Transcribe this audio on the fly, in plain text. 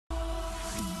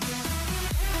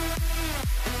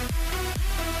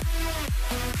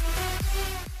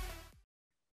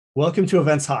Welcome to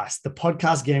Events Heist, the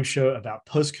podcast game show about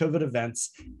post-COVID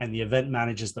events and the event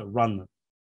managers that run them.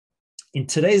 In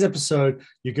today's episode,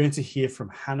 you're going to hear from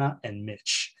Hannah and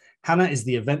Mitch. Hannah is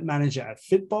the event manager at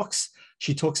Fitbox.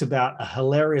 She talks about a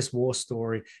hilarious war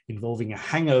story involving a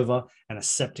hangover and a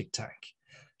septic tank.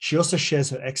 She also shares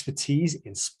her expertise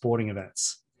in sporting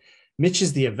events. Mitch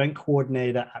is the event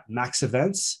coordinator at Max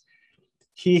Events.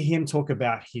 Hear him talk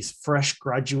about his fresh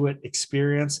graduate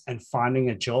experience and finding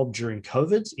a job during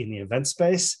COVID in the event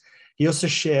space. He also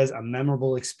shares a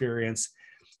memorable experience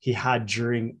he had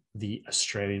during the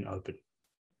Australian Open.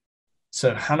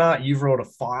 So, Hannah, you've rolled a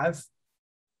 5.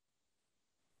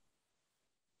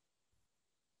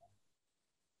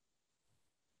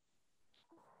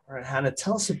 All right, Hannah,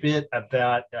 tell us a bit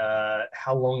about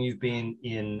how long you've been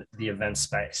in the event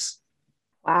space.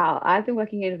 Wow, I've been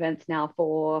working in events now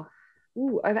for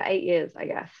over 8 years, I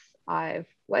guess. I've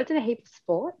worked in a heap of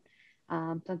sport,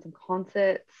 done some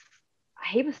concerts, a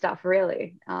heap of stuff,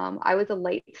 really. I was a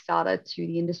late starter to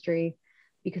the industry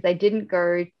because I didn't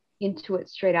go into it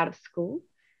straight out of school.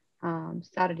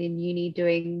 Started in uni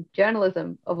doing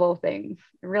journalism, of all things,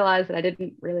 and realized that I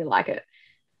didn't really like it.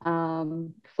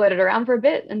 Floated around for a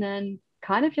bit and then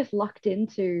kind of just lucked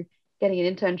into getting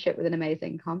an internship with an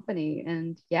amazing company.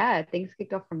 And yeah, things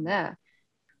kicked off from there.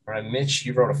 All right, Mitch,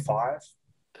 you wrote a 5.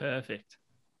 Perfect.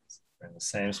 We're in the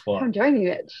same spot. I'm joining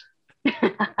you,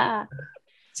 Mitch.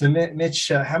 So, Mitch,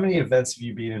 how many events have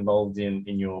you been involved in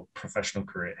your professional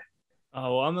career?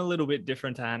 Oh, I'm a little bit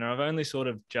different to Hannah. I've only sort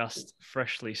of just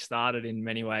freshly started in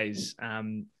many ways.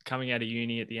 Coming out of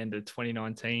uni at the end of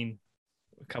 2019,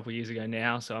 a couple of years ago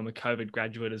now. So I'm a COVID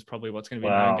graduate is probably what's going to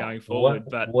be known going forward.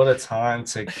 What a time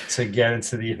to get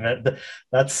into the event.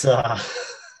 That's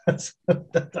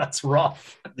that's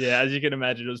rough. Yeah, as you can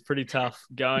imagine, it was pretty tough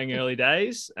going early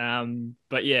days.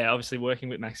 But yeah, obviously working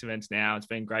with Max Events now, it's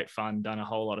been great fun. Done a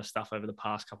whole lot of stuff over the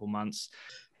past couple of months.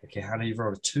 Okay, Hannah, you've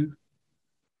wrote a 2.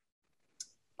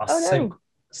 No.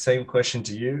 Same question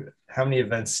to you. How many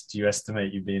events do you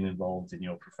estimate you've been involved in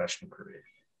your professional career?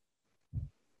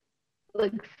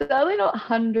 Like, certainly not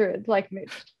hundreds like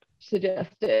Mitch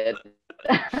suggested.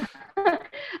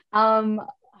 um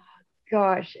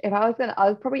Gosh, if I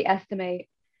would probably estimate,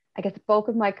 I guess the bulk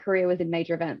of my career was in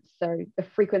major events, so the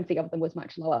frequency of them was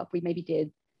much lower. We maybe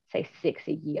did say 6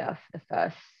 a year for the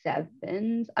first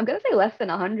 7. I'm going to say less than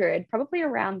 100, probably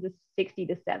around the 60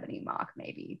 to 70 mark,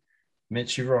 maybe.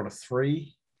 Mitch, you wrote a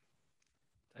 3.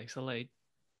 Takes a lead.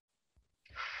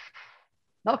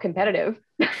 Not competitive.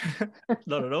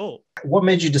 Not at all. What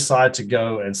made you decide to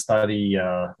go and study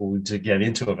or to get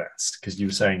into events? Because you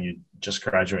were saying you just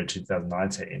graduated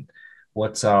 2019.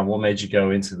 What made you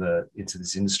go into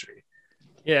this industry?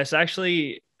 Yeah, it's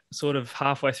actually sort of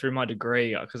halfway through my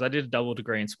degree, because I did a double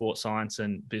degree in sports science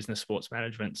and business sports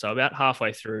management. So about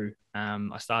halfway through,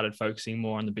 I started focusing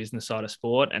more on the business side of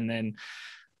sport. And then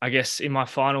I guess in my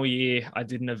final year, I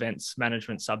did an events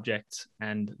management subject,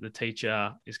 and the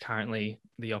teacher is currently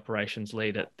the operations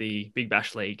lead at the Big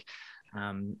Bash League.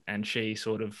 And she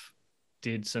sort of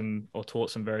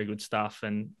taught some very good stuff.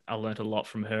 And I learned a lot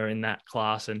from her in that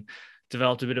class and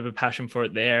developed a bit of a passion for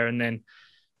it there. And then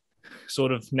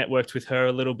sort of networked with her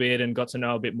a little bit and got to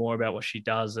know a bit more about what she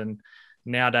does. And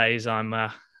nowadays I'm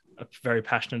a very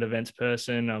passionate events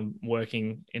person. I'm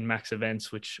working in Max Events,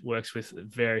 which works with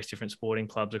various different sporting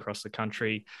clubs across the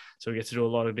country. So we get to do a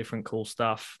lot of different cool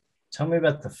stuff. Tell me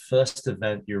about the first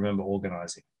event you remember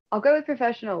organizing. I'll go with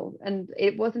professional, and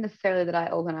it wasn't necessarily that I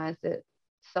organized it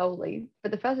solely,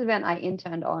 but the first event I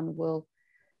interned on will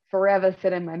forever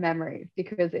sit in my memory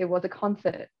because it was a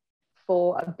concert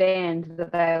for a band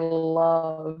that I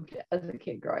loved as a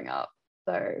kid growing up.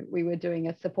 So we were doing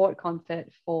a support concert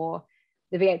for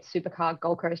the V8 Supercar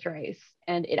Gold Coast race,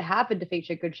 and it happened to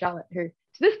feature Good Charlotte, who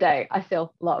to this day I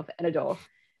still love and adore.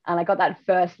 And I got that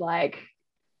first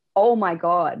oh my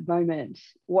God moment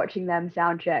watching them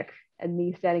sound check and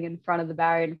me standing in front of the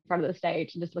barrier, in front of the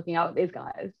stage, and just looking out at these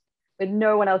guys with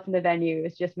no one else in the venue.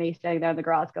 It's just me standing there in the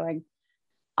grass going,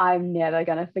 I'm never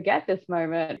going to forget this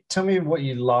moment. Tell me what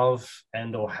you love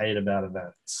and or hate about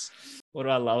events. What do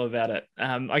I love about it?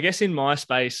 I guess in my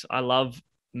space, I love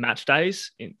match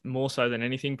days more so than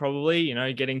anything, probably,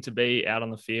 getting to be out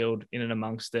on the field in and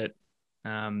amongst it,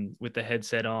 with the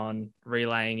headset on,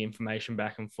 relaying information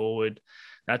back and forward.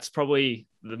 That's probably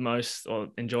the most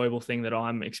enjoyable thing that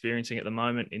I'm experiencing at the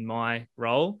moment in my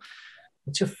role.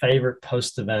 What's your favorite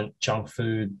post-event junk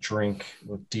food, drink,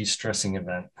 or de-stressing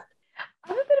event?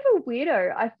 I'm a bit of a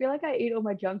weirdo. I feel like I eat all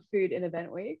my junk food in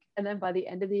event week, and then by the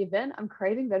end of the event, I'm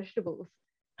craving vegetables.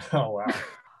 Oh, wow.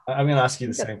 I'm going to ask you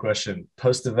the same question.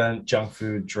 Post-event, junk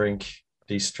food, drink,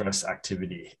 de-stress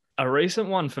activity. A recent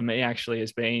one for me actually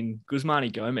has been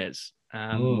Guzmani Gomez.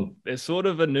 There's sort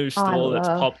of a new store that's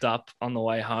popped up on the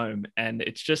way home, and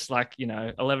it's just like,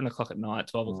 11 o'clock at night,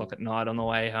 12 o'clock at night on the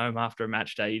way home after a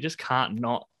match day. You just can't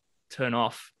not turn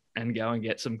off and go and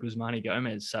get some Guzmani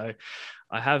Gomez. So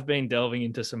I have been delving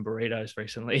into some burritos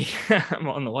recently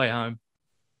on the way home.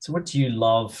 So what do you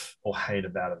love or hate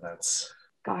about events?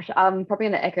 Gosh, I'm probably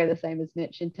going to echo the same as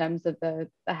Mitch in terms of the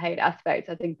hate aspects.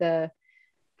 I think the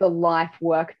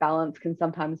life-work balance can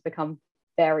sometimes become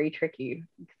very tricky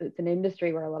because it's an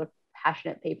industry where a lot of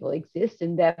passionate people exist,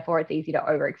 and therefore it's easy to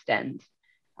overextend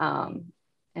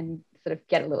and sort of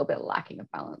get a little bit lacking of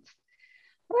balance.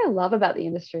 What I love about the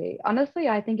industry, honestly,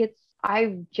 I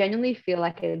genuinely feel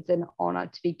like it's an honor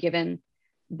to be given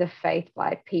the faith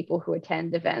by people who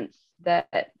attend events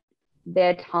that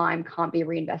their time can't be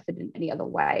reinvested in any other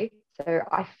way. So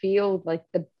I feel like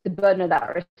the burden of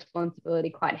that responsibility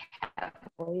quite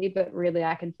heavily, but really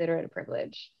I consider it a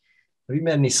privilege. Have you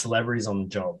met any celebrities on the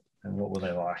job, and what were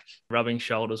they like? Rubbing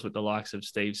shoulders with the likes of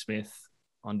Steve Smith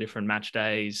on different match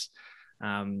days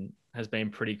has been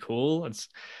pretty cool. It's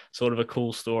sort of a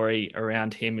cool story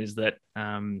around him is that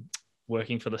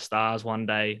working for the Stars one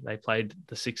day, they played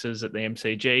the Sixers at the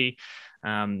MCG.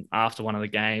 After one of the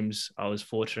games, I was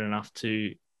fortunate enough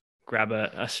to grab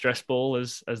a stress ball,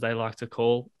 as they like to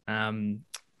call,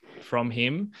 from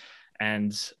him.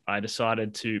 And I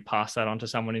decided to pass that on to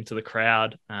someone into the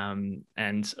crowd.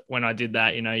 And when I did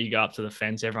that, you go up to the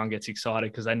fence, everyone gets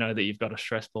excited because they know that you've got a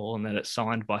stress ball and that it's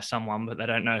signed by someone, but they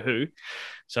don't know who.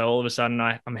 So all of a sudden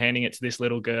I'm handing it to this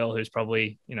little girl who's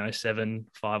probably,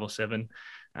 5 or 7.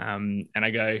 And I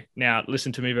go, now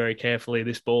listen to me very carefully.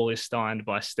 This ball is signed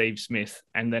by Steve Smith.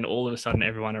 And then all of a sudden,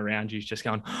 everyone around you is just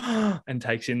going and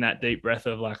takes in that deep breath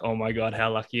of like, oh my God,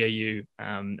 how lucky are you?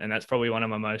 And that's probably one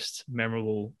of my most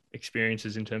memorable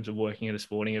experiences in terms of working at a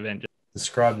sporting event.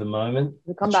 Describe the moment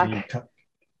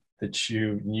that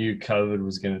you knew COVID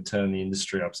was going to turn the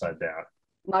industry upside down.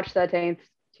 March 13th,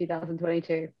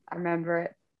 2022. I remember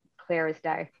it clear as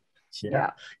day.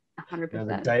 Yeah. 100%.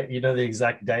 The date, the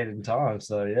exact date and time.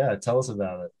 So yeah, tell us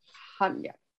about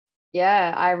it.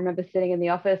 Yeah, I remember sitting in the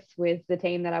office with the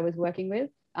team that I was working with.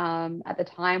 At the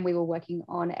time, we were working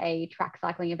on a track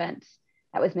cycling event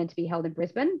that was meant to be held in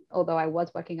Brisbane, although I was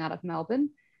working out of Melbourne.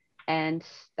 And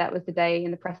that was the day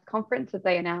in the press conference that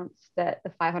they announced that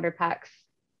the 500 packs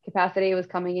capacity was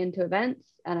coming into events.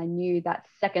 And I knew that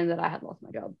second that I had lost my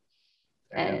job.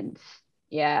 Damn. And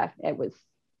yeah, it was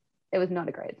not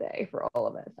a great day for all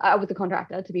of us. I was a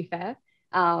contractor, to be fair.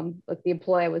 Look, the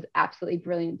employer was absolutely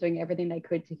brilliant, doing everything they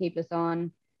could to keep us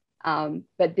on.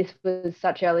 But this was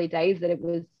such early days that it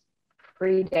was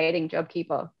predating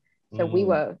JobKeeper. So we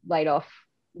were laid off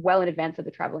well in advance of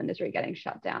the travel industry getting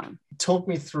shut down. Talk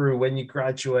me through when you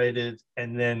graduated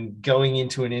and then going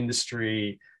into an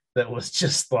industry that was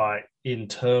just like in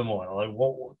turmoil.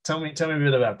 Like, tell me a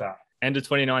bit about that. End of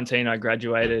 2019, I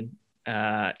graduated.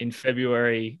 In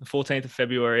February, the 14th of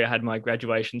February, I had my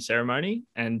graduation ceremony,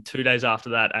 and 2 days after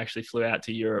that, I actually flew out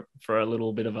to Europe for a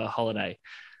little bit of a holiday.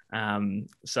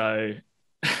 So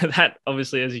that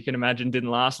obviously, as you can imagine,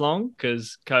 didn't last long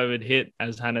because COVID hit,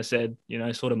 as Hannah said,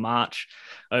 sort of March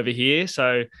over here.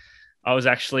 So I was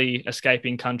actually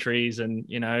escaping countries and,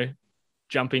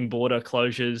 jumping border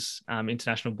closures,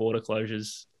 international border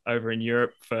closures over in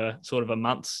Europe for sort of a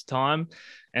month's time.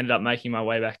 Ended up making my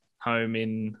way back home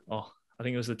in, I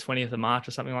think it was the 20th of March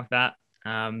or something like that.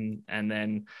 And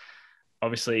then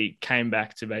obviously came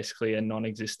back to basically a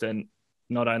non-existent,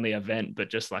 not only event, but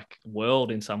just like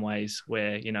world in some ways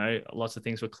where, lots of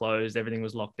things were closed, everything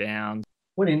was locked down.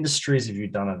 What industries have you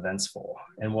done events for,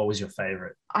 and what was your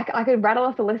favorite? I could rattle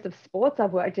off the list of sports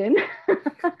I've worked in.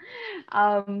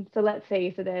 So let's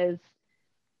see. So there's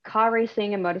car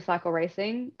racing and motorcycle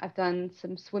racing. I've done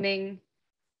some swimming,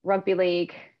 rugby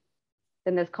league.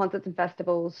 Then there's concerts and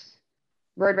festivals,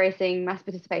 road racing, mass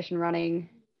participation running.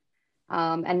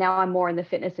 And now I'm more in the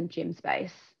fitness and gym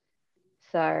space.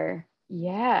 So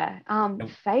yeah,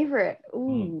 favorite.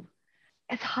 Ooh,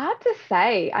 it's hard to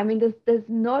say. I mean, there's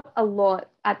not a lot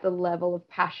at the level of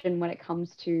passion when it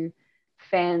comes to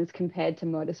fans compared to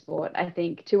motorsport. I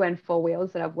think 2 and 4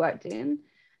 wheels that I've worked in,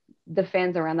 the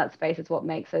fans around that space is what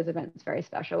makes those events very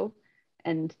special.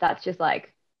 And that's just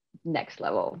like next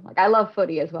level. Like, I love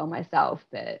footy as well myself,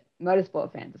 but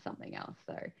motorsport fans are something else.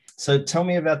 So tell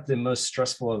me about the most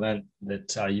stressful event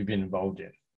that you've been involved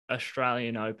in.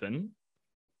 Australian Open,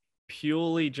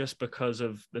 purely just because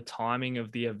of the timing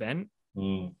of the event.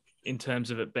 In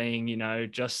terms of it being,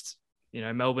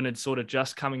 Melbourne had sort of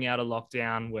just coming out of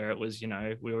lockdown where it was,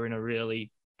 we were in a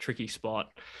really tricky spot.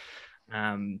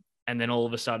 And then all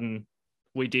of a sudden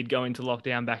we did go into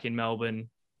lockdown back in Melbourne,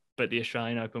 but the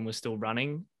Australian Open was still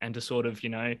running, and to sort of,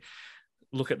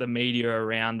 look at the media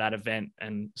around that event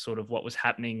and sort of what was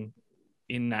happening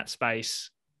in that space,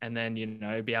 and then,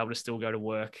 be able to still go to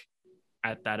work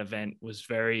at that event was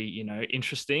very,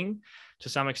 interesting to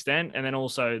some extent. And then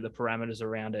also the parameters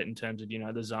around it in terms of,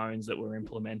 the zones that were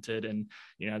implemented and,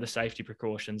 the safety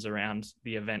precautions around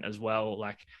the event as well.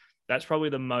 Like, that's probably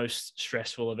the most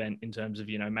stressful event in terms of,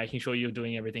 making sure you're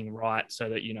doing everything right so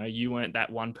that, you weren't that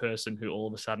one person who all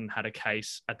of a sudden had a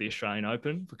case at the Australian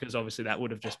Open, because obviously that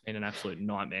would have just been an absolute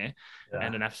nightmare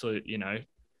and an absolute,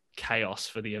 chaos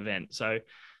for the event. So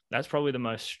that's probably the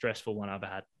most stressful one I've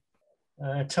had.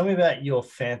 Tell me about your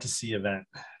fantasy event.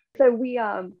 So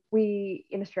we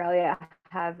in Australia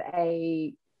have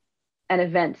an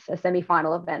event, a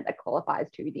semi-final event that qualifies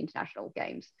to the international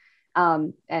games.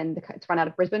 And it's run out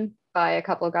of Brisbane by a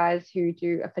couple of guys who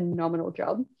do a phenomenal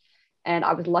job. And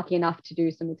I was lucky enough to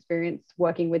do some experience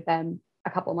working with them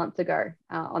a couple of months ago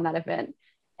on that event.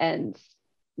 And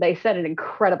they set an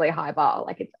incredibly high bar.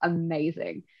 Like, it's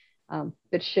amazing.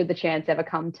 But should the chance ever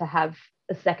come to have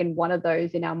a second one of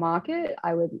those in our market,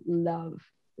 I would love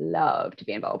to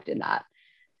be involved in that.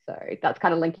 So that's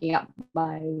kind of linking up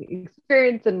my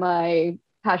experience and my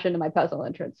passion and my personal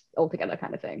interests all together,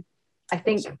 kind of thing. I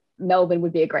think Melbourne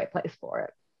would be a great place for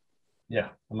it. Yeah,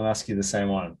 I'm going to ask you the same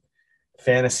one.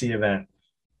 Fantasy event,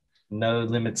 no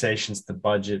limitations to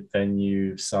budget,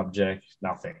 venue, subject,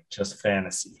 nothing, just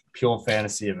fantasy, pure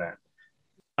fantasy event.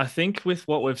 I think with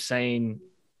what we've seen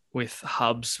with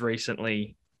hubs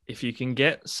recently, if you can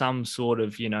get some sort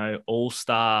of,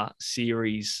 all-star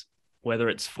series, whether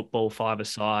it's football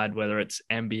five-a-side, whether it's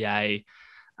NBA,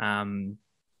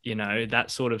 that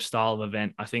sort of style of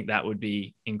event, I think that would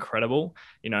be incredible.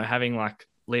 Having like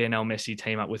Lionel Messi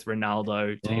team up with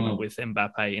Ronaldo, team up with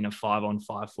Mbappe in a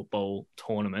 5-on-5 football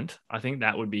tournament, I think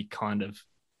that would be kind of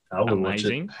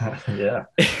amazing. Yeah.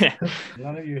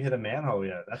 None of you hit a manhole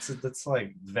yet. That's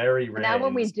like very rare. Now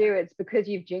when we do, it's because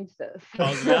you've jinxed us.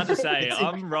 I was about to say,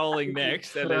 I'm rolling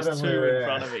next and there's two in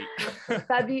front of me.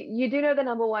 Fab, you do know the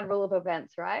number one rule of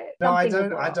events, right? No, I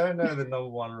don't know the number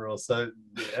one rule. So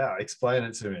yeah, explain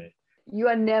it to me. You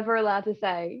are never allowed to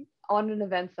say on an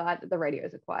event site that the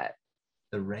radios are quiet.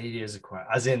 The radios are quiet,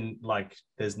 as in like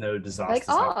there's no disasters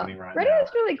happening right now. Radio's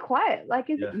really quiet. Like,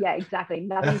 yeah, exactly.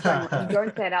 Nothing's going on. You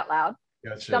don't say it out loud.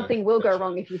 Gotcha. Something will go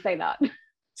wrong if you say that.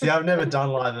 See, I've never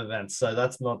done live events, so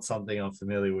that's not something I'm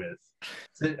familiar with.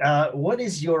 So, what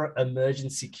is your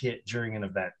emergency kit during an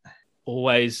event?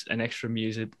 Always an extra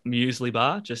muesli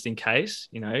bar, just in case.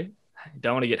 You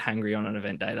don't want to get hungry on an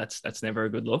event day. That's never a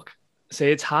good look. See,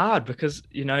 it's hard because,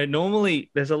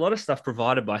 normally there's a lot of stuff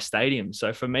provided by stadiums.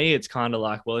 So for me, it's kind of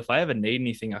like, well, if I ever need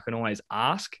anything, I can always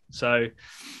ask. So,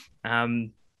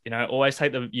 always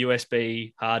take the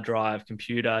USB hard drive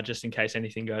computer, just in case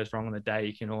anything goes wrong on the day.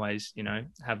 You can always,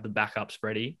 have the backups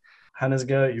ready. Hannah's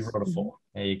go, you rolled a 4.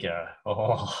 There you go.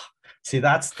 Oh, see,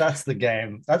 that's the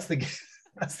game. That's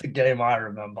the game I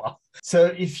remember. So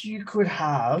if you could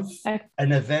have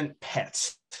an event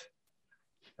pet,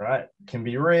 right? Can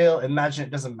be real. Imagine, it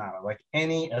doesn't matter. Like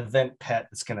any event pet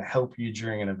that's going to help you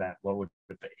during an event, what would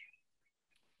it be?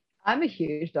 I'm a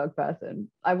huge dog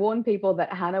person. I warn people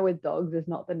that Hannah with dogs is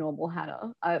not the normal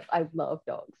Hannah. I love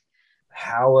dogs.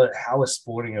 How are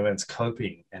sporting events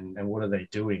coping and what are they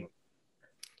doing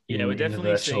in we're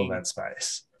definitely the virtual seeing event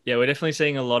space? Yeah, we're definitely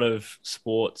seeing a lot of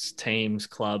sports teams,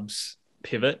 clubs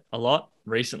pivot a lot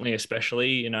recently,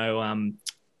 especially,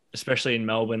 especially in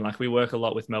Melbourne. Like, we work a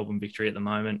lot with Melbourne Victory at the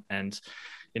moment, and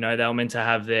they were meant to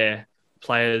have their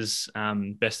players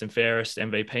best and fairest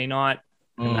MVP night,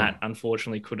 and that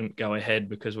unfortunately couldn't go ahead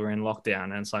because we're in lockdown.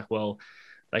 And it's like, well,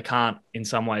 they can't in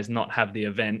some ways not have the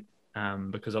event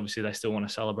because obviously they still want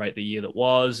to celebrate the year that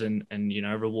was and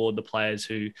reward the players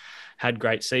who had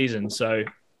great seasons. So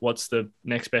what's the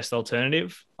next best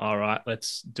alternative? All right,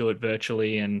 let's do it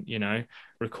virtually and,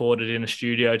 record it in a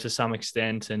studio to some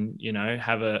extent and,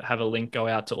 have a link go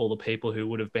out to all the people who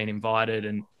would have been invited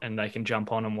and they can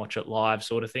jump on and watch it live,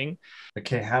 sort of thing.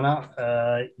 Okay,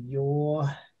 Hannah, you're...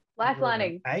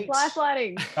 Lifelining. 8?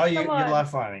 Lifelining. Oh, you're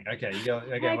lifelining. Okay, you go.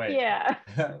 Okay, Heck wait. Yeah.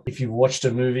 If you watched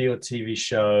a movie or TV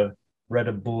show, read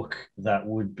a book that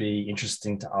would be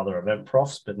interesting to other event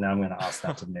profs, but now I'm going to ask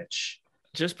that to Mitch.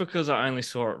 Just because I only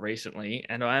saw it recently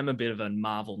and I am a bit of a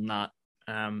Marvel nut,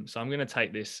 so I'm going to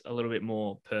take this a little bit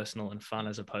more personal and fun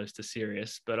as opposed to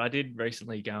serious, but I did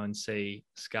recently go and see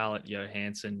Scarlett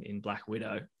Johansson in Black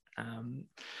Widow. And,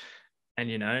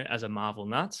 as a Marvel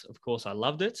nut, of course, I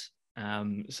loved it.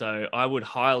 So I would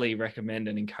highly recommend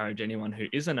and encourage anyone who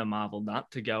isn't a Marvel nut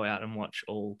to go out and watch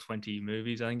all 20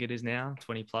 movies, I think it is now,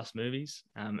 20 plus movies,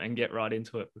 and get right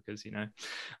into it because, you know,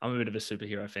 I'm a bit of a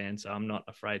superhero fan, so I'm not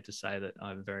afraid to say that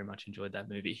I very much enjoyed that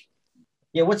movie.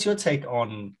 Yeah, what's your take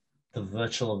on the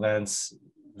virtual events,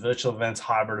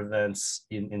 hybrid events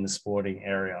in the sporting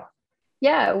area?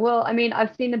 Yeah, well, I mean,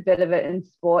 I've seen a bit of it in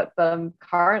sport, but I'm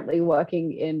currently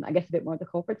working in, I guess, a bit more of the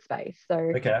corporate space. So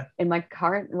Okay. in my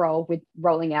current role with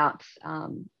rolling out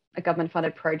a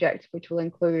government-funded project, which will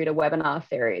include a webinar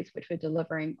series, which we're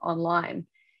delivering online.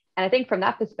 And I think from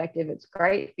that perspective, it's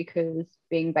great because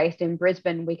being based in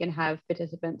Brisbane, we can have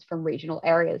participants from regional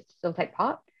areas still take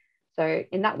part. So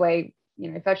in that way,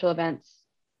 you know, virtual events,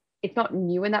 it's not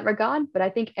new in that regard, but I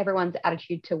think everyone's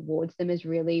attitude towards them is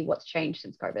really what's changed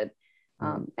since COVID.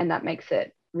 And that makes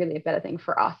it really a better thing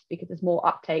for us because there's more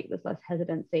uptake, there's less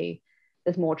hesitancy,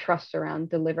 there's more trust around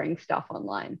delivering stuff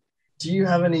online. Do you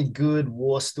have any good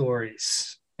war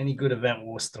stories? Any good event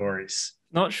war stories?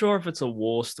 Not sure if it's a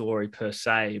war story per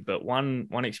se, but one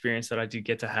experience that I did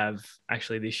get to have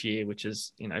actually this year, which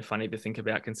is, you know, funny to think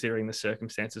about considering the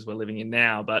circumstances we're living in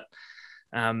now. But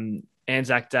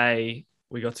Anzac Day,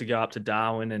 we got to go up to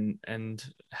Darwin and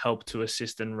help to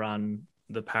assist and run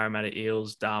the Parramatta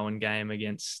Eels Darwin game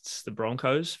against the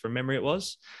Broncos, from memory it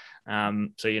was.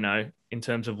 So, you know, in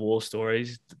terms of war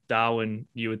stories, Darwin,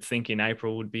 you would think in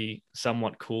April would be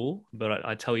somewhat cool, but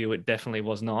I tell you, it definitely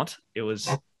was not. It was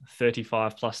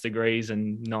 35 plus degrees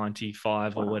and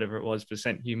 95 or whatever it was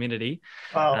 % humidity.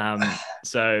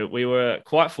 So we were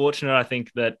quite fortunate, I think,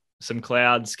 that some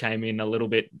clouds came in a little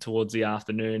bit towards the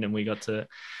afternoon and we got to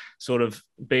sort of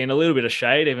be in a little bit of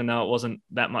shade, even though it wasn't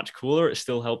that much cooler. It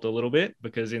still helped a little bit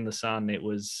because in the sun, it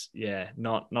was,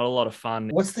 not a lot of fun.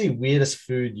 What's the weirdest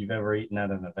food you've ever eaten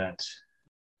at an event?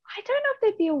 I don't know if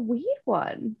there'd be a weird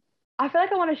one. I feel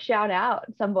like I want to shout out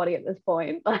somebody at this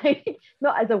point, like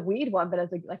not as a weird one, but as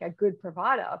a good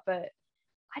provider. But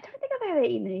I don't think I've ever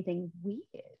eaten anything weird.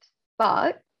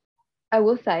 But I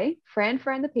will say, Fran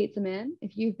the Pizza Man,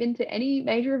 if you've been to any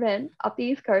major event up the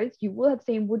East Coast, you will have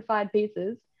seen wood-fired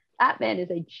pizzas. That man is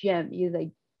a gem. He is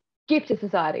a gift to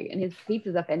society, and his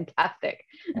pizzas are fantastic.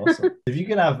 Awesome. If you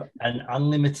could have an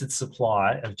unlimited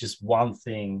supply of just one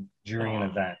thing during an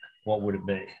event, what would it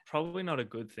be? Probably not a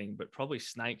good thing, but probably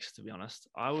snakes, to be honest.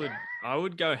 I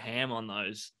would go ham on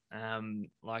those.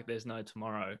 Like there's no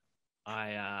tomorrow.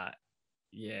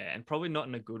 And probably not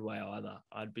in a good way either.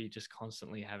 I'd be just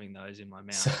constantly having those in my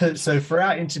mouth. So for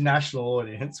our international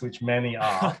audience, which many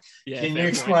are, can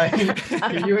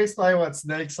you explain what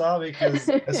snakes are? Because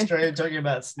Australia talking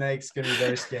about snakes can be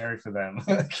very scary for them.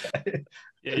 Okay.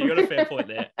 Yeah, you got a fair point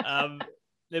there.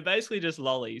 They're basically just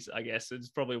lollies, I guess. It's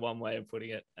probably one way of putting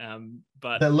it.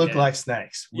 But that look like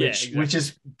snakes, which exactly.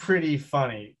 is pretty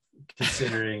funny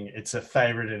considering it's a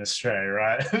favorite in Australia,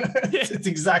 right? It's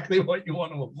exactly what you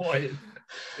want to avoid.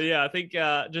 Yeah, I think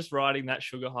just riding that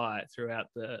sugar high throughout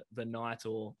the night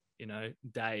or, you know,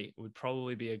 day would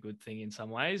probably be a good thing in some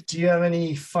ways. Do you have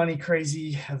any funny,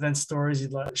 crazy event stories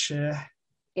you'd like to share?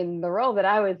 In the role that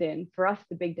I was in, for us,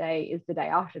 the big day is the day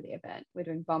after the event. We're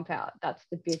doing bump out. That's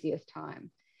the busiest time.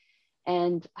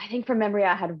 And I think from memory,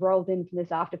 I had rolled in from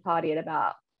this after party at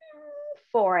about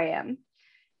 4 a.m.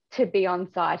 to be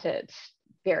on site at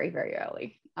very, very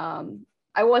early.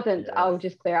 I wasn't, I'll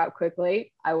just clear out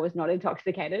quickly. I was not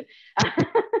intoxicated.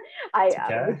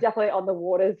 I was definitely on the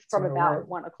waters from about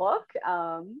 1 o'clock,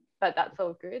 but that's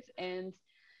all good. And it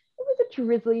was a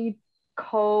drizzly,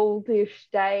 coldish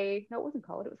day. No, it wasn't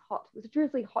cold, it was hot. It was a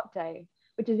drizzly, hot day,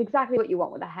 which is exactly what you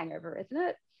want with a hangover, isn't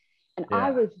it? And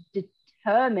I was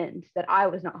determined that I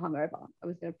was not hungover. I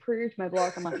was going to prove to my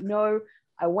block, I'm like, no,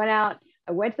 I went out,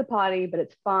 I went to the party, but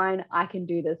it's fine. I can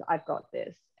do this. I've got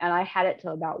this. And I had it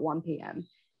till about 1 p.m.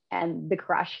 and the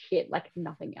crash hit like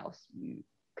nothing else you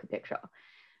could picture.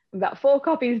 About 4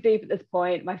 copies deep at this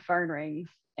point, my phone rings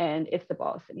and it's the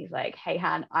boss. And he's like, hey,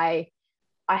 Han, I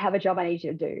have a job I need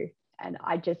you to do. And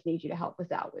I just need you to help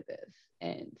us out with this.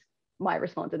 And my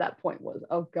response at that point was,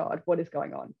 oh God, what is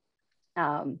going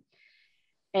on?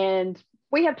 And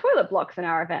we have toilet blocks in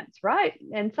our events, right?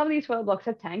 And some of these toilet blocks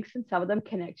have tanks and some of them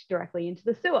connect directly into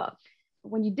the sewer.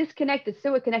 When you disconnect the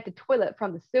sewer connected toilet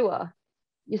from the sewer,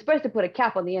 you're supposed to put a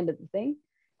cap on the end of the thing.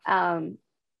 And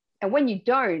when you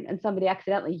don't, and somebody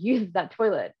accidentally uses that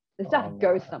toilet, the stuff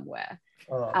goes somewhere.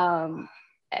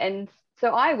 And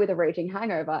so I, with a raging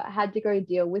hangover, had to go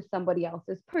deal with somebody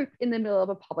else's poop in the middle of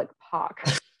a public park.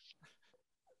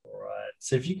 All right.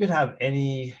 So if you could have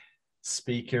any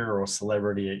speaker or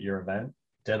celebrity at your event,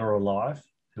 dead or alive,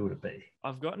 who Who would it be?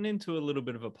 I've gotten into a little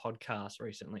bit of a podcast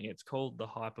recently. It's called the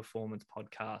High Performance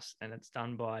Podcast, and it's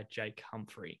done by Jake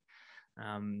Humphrey.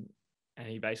 And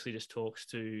he basically just talks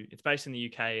to, it's based in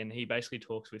the UK, and he basically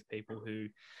talks with people who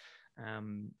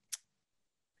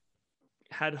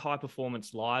had high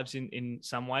performance lives in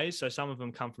some ways. So some of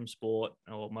them come from sport,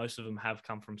 or most of them have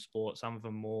come from sport. Some of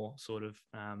them more sort of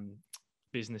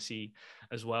businessy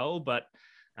as well. But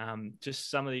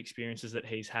just some of the experiences that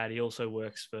he's had. He also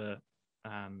works for,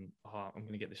 I'm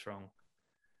going to get this wrong.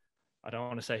 I don't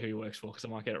want to say who he works for because I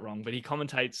might get it wrong, but he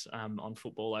commentates on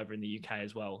football over in the UK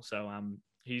as well. So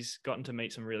he's gotten to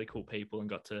meet some really cool people and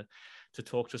got to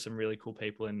talk to some really cool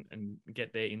people and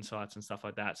get their insights and stuff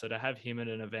like that. So to have him at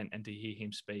an event and to hear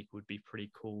him speak would be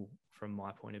pretty cool from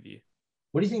my point of view.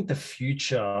 What do you think the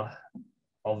future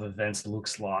of events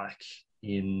looks like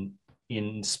in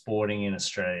sporting in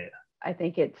Australia? I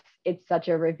think it's such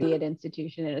a revered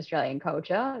institution in Australian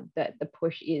culture that the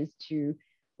push is to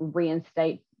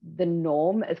reinstate the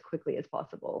norm as quickly as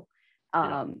possible.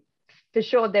 For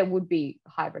sure, there would be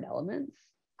hybrid elements.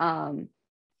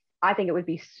 I think it would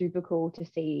be super cool to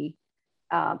see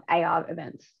AR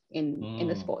events in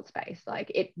the sports space.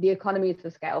 Like the economies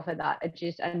of scale for that are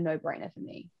just a no-brainer for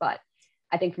me. But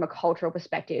I think from a cultural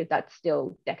perspective, that's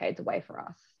still decades away for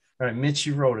us. All right, Mitch,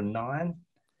 you rolled a 9.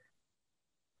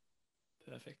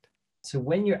 Perfect. So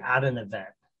when you're at an event,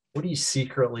 what do you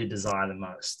secretly desire the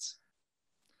most?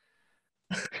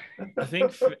 I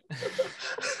think see,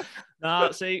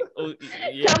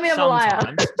 yeah, tell me I'm a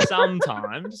liar.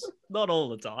 Sometimes, not all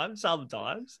the time,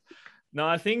 sometimes. No,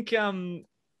 I think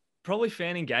probably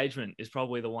fan engagement is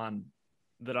probably the one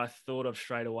that I thought of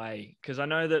straight away, because I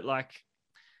know that like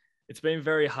it's been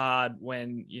very hard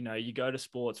when, you know, you go to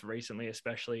sports recently,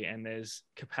 especially, and there's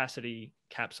capacity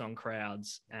caps on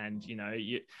crowds, and, you know,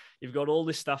 you've got all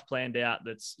this stuff planned out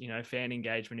that's, you know, fan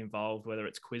engagement involved, whether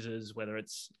it's quizzes, whether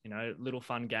it's, you know, little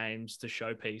fun games to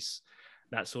showpiece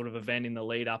that sort of event in the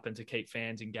lead up and to keep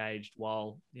fans engaged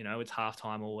while, you know, it's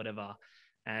halftime or whatever.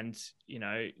 And, you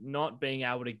know, not being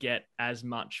able to get as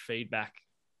much feedback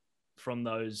from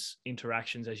those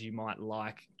interactions as you might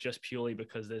like, just purely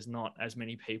because there's not as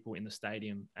many people in the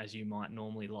stadium as you might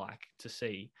normally like to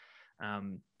see.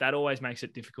 That always makes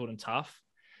it difficult and tough,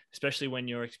 especially when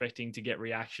you're expecting to get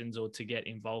reactions or to get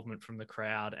involvement from the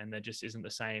crowd, and there just isn't the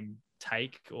same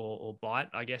take or bite,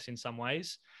 I guess, in some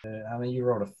ways. I mean, you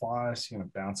rolled a 5, so you're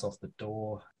going to bounce off the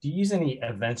door. Do you use any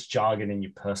events jargon in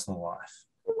your personal life?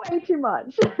 Way too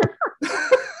much.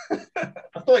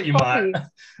 I thought you copy. might.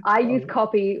 I use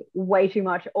copy way too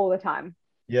much all the time.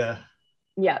 Yeah.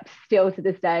 Yeah, still to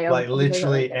this day. Like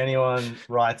literally anyone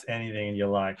writes anything and you're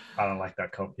like, I don't like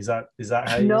that copy. Is that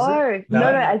how you use it? No.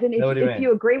 As in if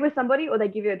you agree with somebody or they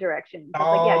give you a direction.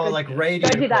 Like radio.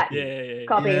 Go do that. Yeah.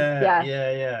 Copy.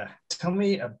 Yeah. Tell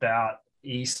me about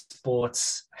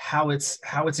esports, how it's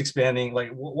expanding,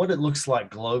 like what it looks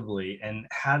like globally, and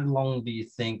how long do you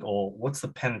think, or what's the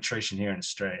penetration here in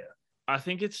Australia? I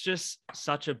think it's just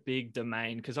such a big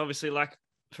domain, because obviously, like,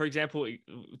 for example,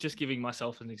 just giving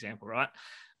myself an example, right?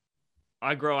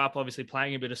 I grow up obviously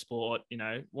playing a bit of sport, you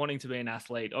know, wanting to be an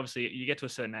athlete. Obviously, you get to a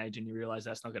certain age and you realize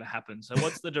that's not going to happen. So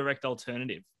what's the direct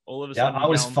alternative? All of a sudden, I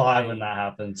was 5 when that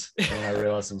happened, when I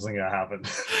realized it wasn't going to happen.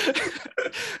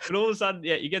 But all of a sudden,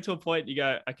 you get to a point, you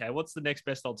go, okay, what's the next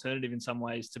best alternative in some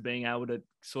ways to being able to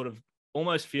sort of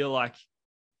almost feel like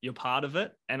you're part of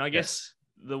it? And I guess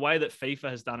the way that FIFA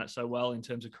has done it so well in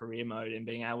terms of career mode and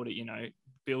being able to, you know,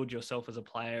 build yourself as a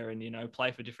player and, you know,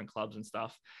 play for different clubs and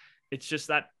stuff. It's just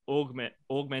that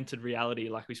augmented reality,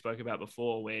 like we spoke about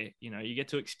before, where, you know, you get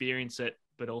to experience it,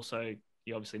 but also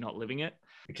you're obviously not living it.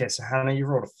 Okay, so Hannah, you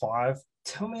rolled a 5.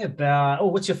 Tell me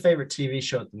about, what's your favorite TV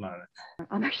show at the moment?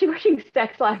 I'm actually watching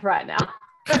Sex Life right now.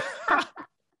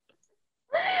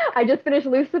 I just finished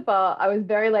Lucifer. I was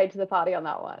very late to the party on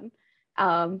that one.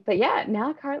 But yeah,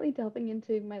 now currently delving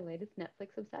into my latest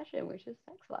Netflix obsession, which is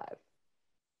Sex Life.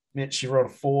 Mitch, you wrote a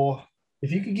 4.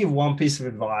 If you could give one piece of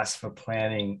advice for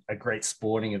planning a great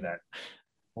sporting event,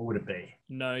 what would it be?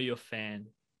 Know your fan.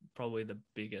 Probably the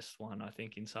biggest one, I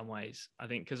think, in some ways. I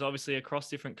think because obviously across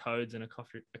different codes and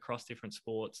across different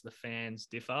sports, the fans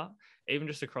differ, even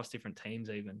just across different teams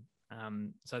even.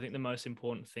 So I think the most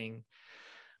important thing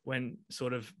when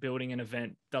sort of building an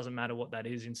event, doesn't matter what that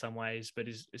is in some ways, but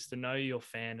is to know your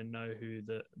fan and know who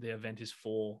the event is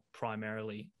for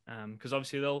primarily. Because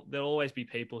obviously there'll always be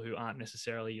people who aren't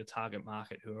necessarily your target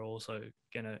market who are also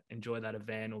going to enjoy that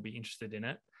event or be interested in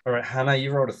it. All right, Hannah,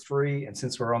 you rolled a 3, and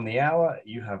since we're on the hour,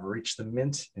 you have reached the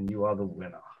mint and you are the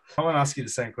winner. I want to ask you the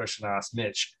same question I asked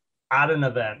Mitch. At an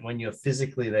event, when you're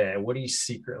physically there, what do you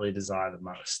secretly desire the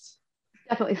most?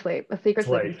 Definitely sleep. A secret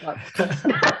sleeping Sleep. spot.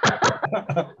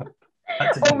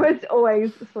 That's a good one. Almost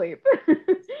always sleep.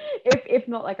 if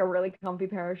not like a really comfy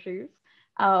pair of shoes,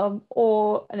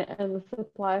 or an endless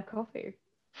supply of coffee,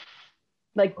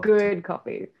 like good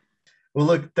coffee. Well,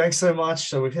 look, thanks so much.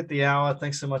 So we've hit the hour.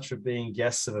 Thanks so much for being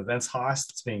guests of Events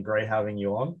Heist. It's been great having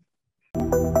you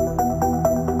on.